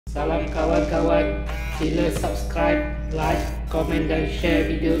Salam kawan-kawan, sila subscribe, like, komen dan share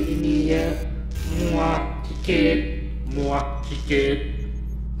video ini ya. Muak sikit, muak sikit.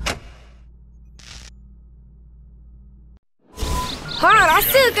 Ha,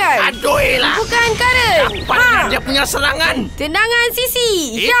 rasakan. Aduh lah. Bukan Karen. Dapatkan dia punya serangan. Tendangan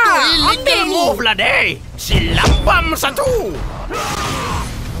sisi. Itu illegal move lah deh. Silapam satu.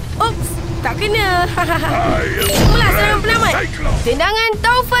 Oops, tak kena. Mula serangan penamat. Tendangan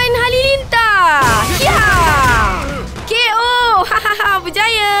Taufan Halilintar. Ya. KO.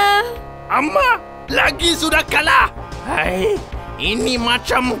 Berjaya. Amma, lagi sudah kalah. Hai, ini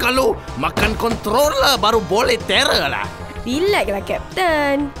macam kalau makan controller baru boleh terror lah. Relaxlah,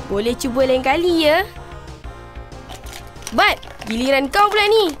 Kapten. Boleh cuba lain kali ya. Bat, giliran kau pula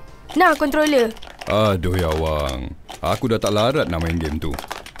ni. Nah, controller. Aduh ya Awang, aku dah tak larat nak main game tu.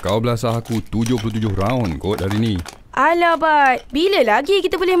 Kau belasah aku 77 round kot hari ni. Alah Bat, bila lagi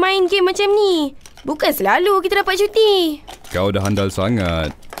kita boleh main game macam ni? Bukan selalu kita dapat cuti. Kau dah handal sangat.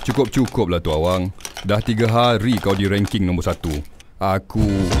 Cukup-cukup lah tu Awang. Dah 3 hari kau di ranking nombor 1. Aku,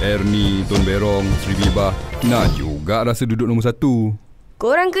 Ernie, Tun Berong, Sri Bibah nak juga rasa duduk nombor 1.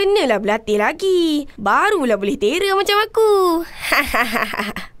 Korang kenalah berlatih lagi. Barulah boleh terror macam aku.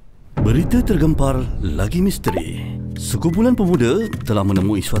 Berita tergempar lagi misteri. Sekumpulan pemuda telah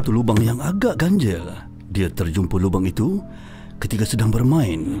menemui suatu lubang yang agak ganjil. Dia terjumpa lubang itu ketika sedang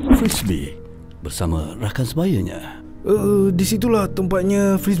bermain frisbee bersama rakan sebayanya. Di situlah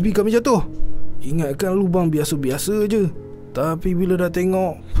tempatnya frisbee kami jatuh. Ingatkan lubang biasa-biasa je. Tapi bila dah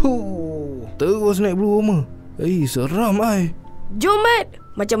tengok, terus naik bulu roma. Seram ai. Jom Mat,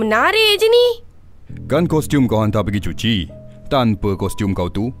 macam menarik je ni. Kan kostum kau hantar pergi cuci. Tanpa kostum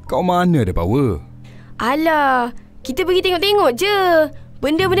kau tu, kau mana ada power? Alah, kita pergi tengok-tengok je.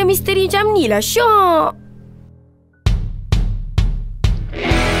 Benda-benda misteri macam ni lah syok.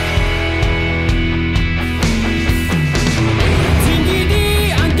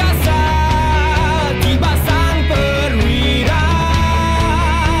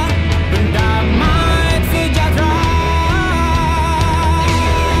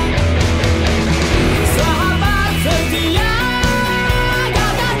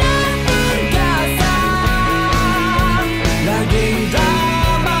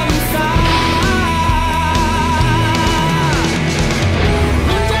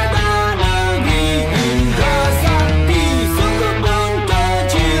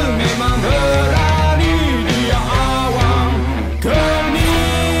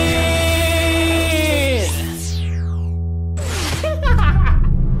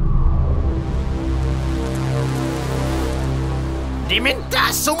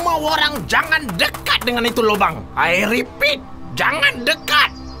 Diminta semua orang jangan dekat dengan itu lubang. I repeat, jangan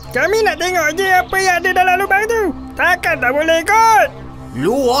dekat. Kami nak tengok je apa yang ada dalam lubang tu. Takkan tak boleh ikut.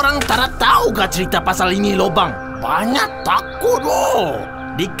 Lu orang tak tahu ke cerita pasal ini lubang? Banyak takut loh.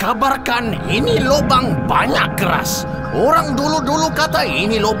 Dikabarkan ini lubang banyak keras. Orang dulu-dulu kata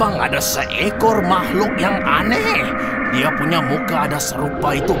ini lubang ada seekor makhluk yang aneh. Dia punya muka ada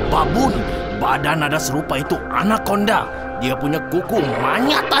serupa itu babun. Badan ada serupa itu anaconda. Dia punya kuku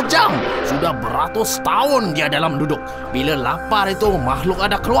banyak tajam. Sudah beratus tahun dia dalam duduk. Bila lapar itu makhluk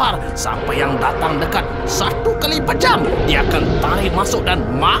ada keluar. Siapa yang datang dekat 1 kali per jam, dia akan tarik masuk dan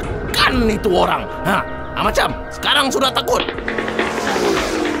makan itu orang. Macam sekarang sudah takut.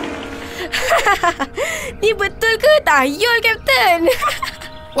 Ni betul ke tahyul, Kapten?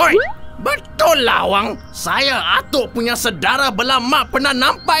 Oi, betul lah Awang. Saya atuk punya sedara belah mak pernah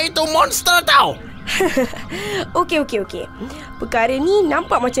nampak itu monster tau. Okey. Perkara ni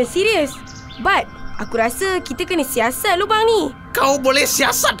nampak macam serius. But, aku rasa kita kena siasat lubang ni. Kau boleh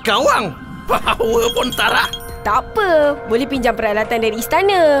siasat ke Awang? Power pun tak. Tak apa, boleh pinjam peralatan dari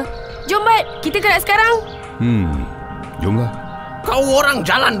istana. Jom Bat, kita gerak sekarang. Jomlah. Kau orang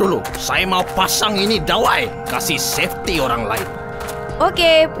jalan dulu. Saya mau pasang ini dawai. Kasih safety orang lain.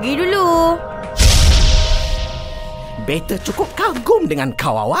 Okey, pergi dulu. Beta cukup kagum dengan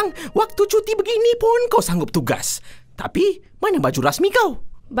kau Awang. Waktu cuti begini pun kau sanggup tugas. Tapi, mana baju rasmi kau?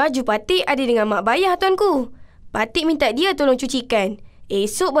 Baju Patik ada dengan mak bayah tuanku. Patik minta dia tolong cucikan.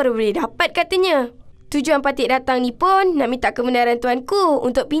 Esok baru boleh dapat katanya. Tujuan Patik datang ni pun nak minta kebenaran tuanku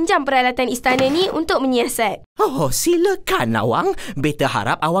untuk pinjam peralatan istana ni untuk menyiasat. Oh, silakan Awang. Beta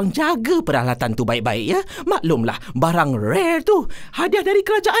harap Awang jaga peralatan tu baik-baik ya. Maklumlah, barang rare tu hadiah dari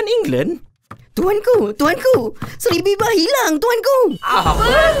kerajaan England. Tuanku, Sri Bibah hilang, tuanku.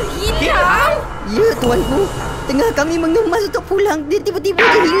 Apa? Hilang? Ya, tuanku. Tengah kami mengemas untuk pulang, dia tiba-tiba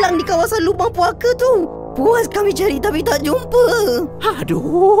dia hilang di kawasan Lubang Puaka tu. Puas kami cari tapi tak jumpa.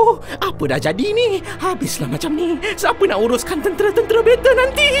 Aduh, apa dah jadi ni? Habislah macam ni. Siapa nak uruskan tentera-tentera beta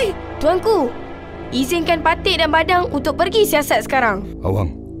nanti? Tuanku, izinkan Patik dan Badang untuk pergi siasat sekarang.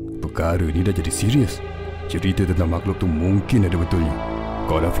 Awang, perkara ni dah jadi serius. Cerita tentang makhluk tu mungkin ada betulnya.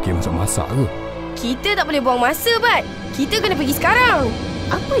 Kau dah fikir masak-masak ke? Kita tak boleh buang masa, Bat. Kita kena pergi sekarang.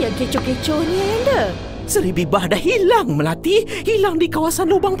 Apa yang kecoh-kecoh ni, Ayanda? Seribibah dah hilang, Melati. Hilang di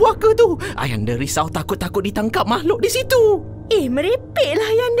kawasan Lubang Puaka tu. Ayanda risau takut-takut ditangkap makhluk di situ. Merepeklah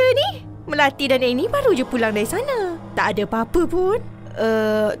Ayanda ni. Melati dan Annie baru je pulang dari sana. Tak ada apa-apa pun.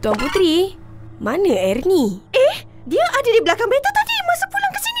 Tuan Puteri, mana Ernie? Dia ada di belakang beta tadi masa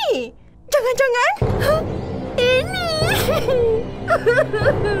pulang ke sini. Jangan-jangan Annie.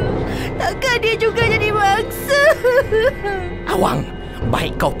 Takkan dia juga jadi mangsa? Awang,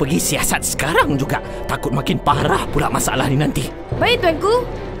 baik kau pergi siasat sekarang juga. Takut makin parah pula masalah ni nanti. Baik, Tuanku.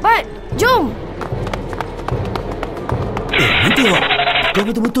 Bat, jom. Nanti awak, kau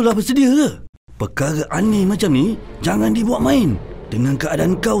betul-betul lah bersedia ke? Perkara aneh macam ni jangan dibuat main. Dengan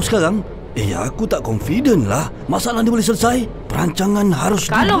keadaan kau sekarang, aku tak confident lah masalah ni boleh selesai. Perancangan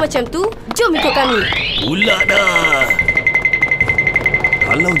harus Kalau macam tu, jom ikut kami. Pula dah.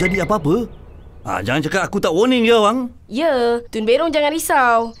 Kalau jadi apa-apa, jangan cakap aku tak warning je, Awang. Ya, Tun Berong jangan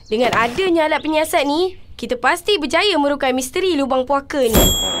risau. Dengan adanya alat penyiasat ni, kita pasti berjaya merukai misteri Lubang Puaka ni.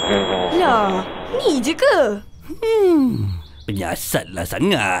 Lah, ni je ke? Penyiasatlah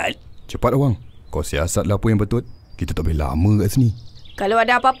sangat. Cepat Awang, kau siasatlah apa yang betul. Kita tak boleh lama kat sini. Kalau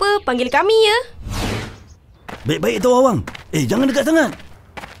ada apa-apa, panggil kami ya. Baik-baik tu, Awang. Jangan dekat sangat.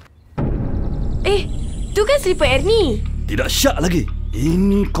 Tu kan slipper Ernie. Tidak syak lagi.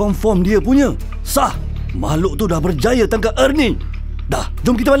 Ini confirm dia punya. Sah. Makhluk tu dah berjaya tangkap Ernie. Dah,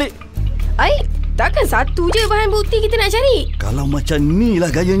 jom kita balik. Takkan satu je bahan bukti kita nak cari? Kalau macam ni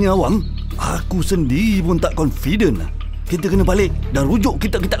lah gayanya Awang, aku sendiri pun tak confident lah. Kita kena balik dan rujuk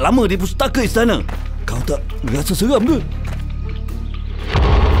kitab-kitab lama di pustaka istana. Kau tak rasa seram ke?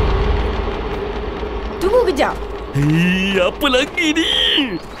 Tunggu kejap. Apa lagi ni?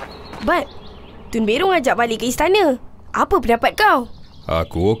 Bat, Tun Berong ajak balik ke istana. Apa pendapat kau?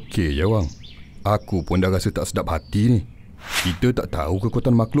 Aku okey je, Awang. Aku pun dah rasa tak sedap hati ni. Kita tak tahu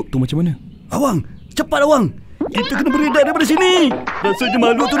kekuatan makhluk tu macam mana. Awang, cepat Awang. Kita kena beredar daripada sini. Rasanya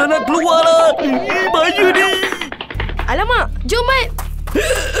makhluk tu dah nak keluar lah. Bahaya ni. Alamak, jom Bat.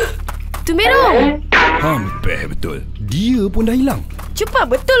 Tun Berong. Hampir betul. Dia pun dah hilang. Cepat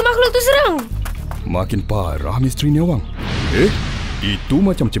betul makhluk tu serang. Makin parah misteri ni, Awang. Itu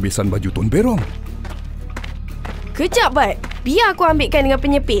macam cebisan baju Tun Berong. Kejap, Bat. Biar aku ambilkan dengan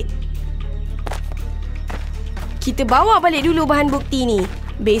penyepit. Kita bawa balik dulu bahan bukti ni.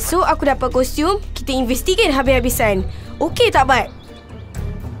 Besok aku dapat kostum, kita investigate habis-habisan. Okey tak, Bat?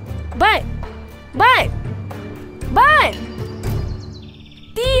 Bat! Bat! Bat!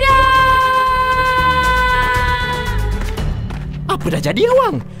 Tidak! Apa dah jadi,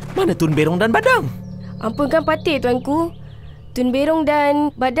 Awang? Mana Tun Berong dan Badang? Ampunkan Patik, Tuanku. Tun Berong dan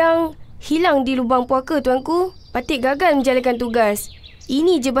Badang hilang di Lubang Puaka, Tuanku. Patik gagal menjalankan tugas.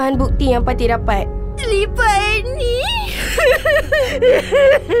 Ini je bahan bukti yang Patik dapat. Lipat ni.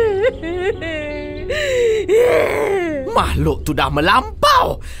 Makhluk tu dah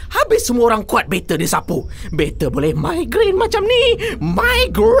melampau. Habis semua orang kuat beta disapu. Beta boleh migraine macam ni.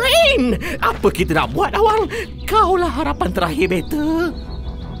 Migraine. Apa kita nak buat, Awang? Kaulah harapan terakhir beta.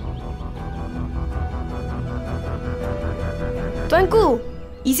 Tuanku,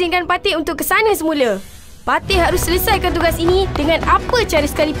 izinkan Patik untuk ke sana semula. Patik harus selesaikan tugas ini dengan apa cara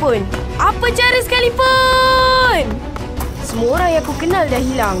sekalipun. Apa cara sekalipun! Semua orang yang aku kenal dah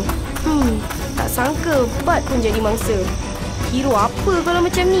hilang. Tak sangka Bat pun jadi mangsa. Hero apa kalau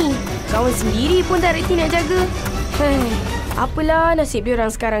macam ni? Kawan sendiri pun tak reti nak jaga. Apalah nasib diorang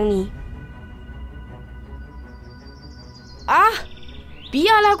sekarang ni.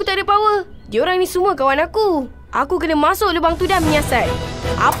 Biarlah aku tak ada power. Diorang ni semua kawan aku. Aku kena masuk lubang tu dan menyiasat.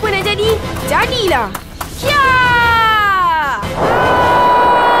 Apa nak jadi, jadilah. Ya!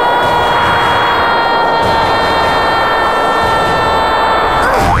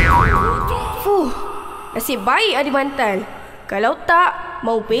 Nasib baik ada bantal. Kalau tak,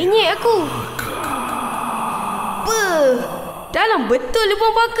 mau penyek aku. Dalam betul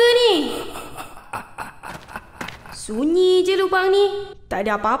lubang Puaka ni. Sunyi je lubang ni. Tak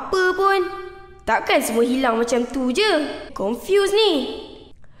ada apa-apa pun. Takkan semua hilang macam tu je. Confused ni.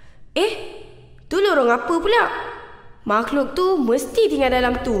 Tu lorong apa pula? Makhluk tu mesti tinggal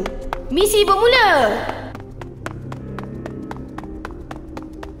dalam tu. Misi bermula.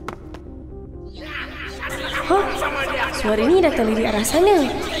 Suara ni datang dari arah sana.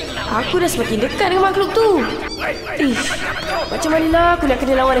 Aku dah semakin dekat dengan makhluk tu. Macam manalah aku nak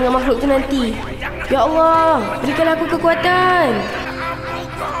kena lawan dengan makhluk tu nanti? Ya Allah, berikanlah aku kekuatan.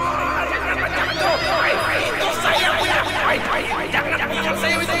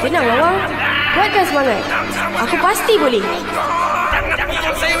 Tenang Awang, kuatkan semangat. Aku pasti boleh.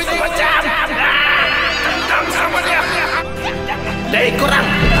 Hei korang,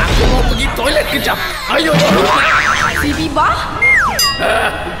 aku mau pergi toilet kejap. Ayo. Si Bibah?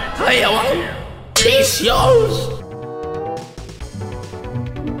 Hai Awang, please yours.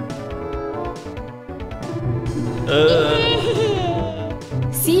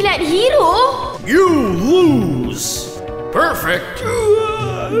 Silat hero? You lose. Perfect.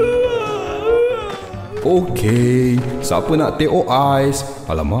 Okey, siapa nak teh ais?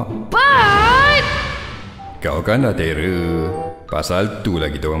 Alamak, Pat! kau kan dah terror. Pasal tu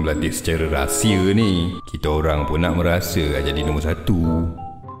lah kita orang berlatih secara rahsia ni. Kita orang pun nak merasa jadi nombor 1.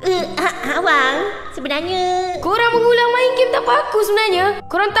 Awang, sebenarnya... Korang mengulang main game tanpa aku sebenarnya.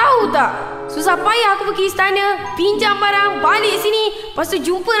 Korang tahu tak? Susah payah aku pergi istana, pinjam barang, balik sini. Lepas tu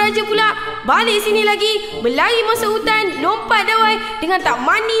jumpa raja pula, balik sini lagi, berlari masuk hutan, lompat dawai dengan tak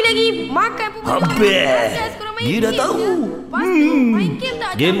mandi lagi, makan pun Habis. Dia dah tahu. Game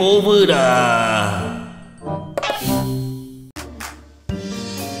tak Game over dah.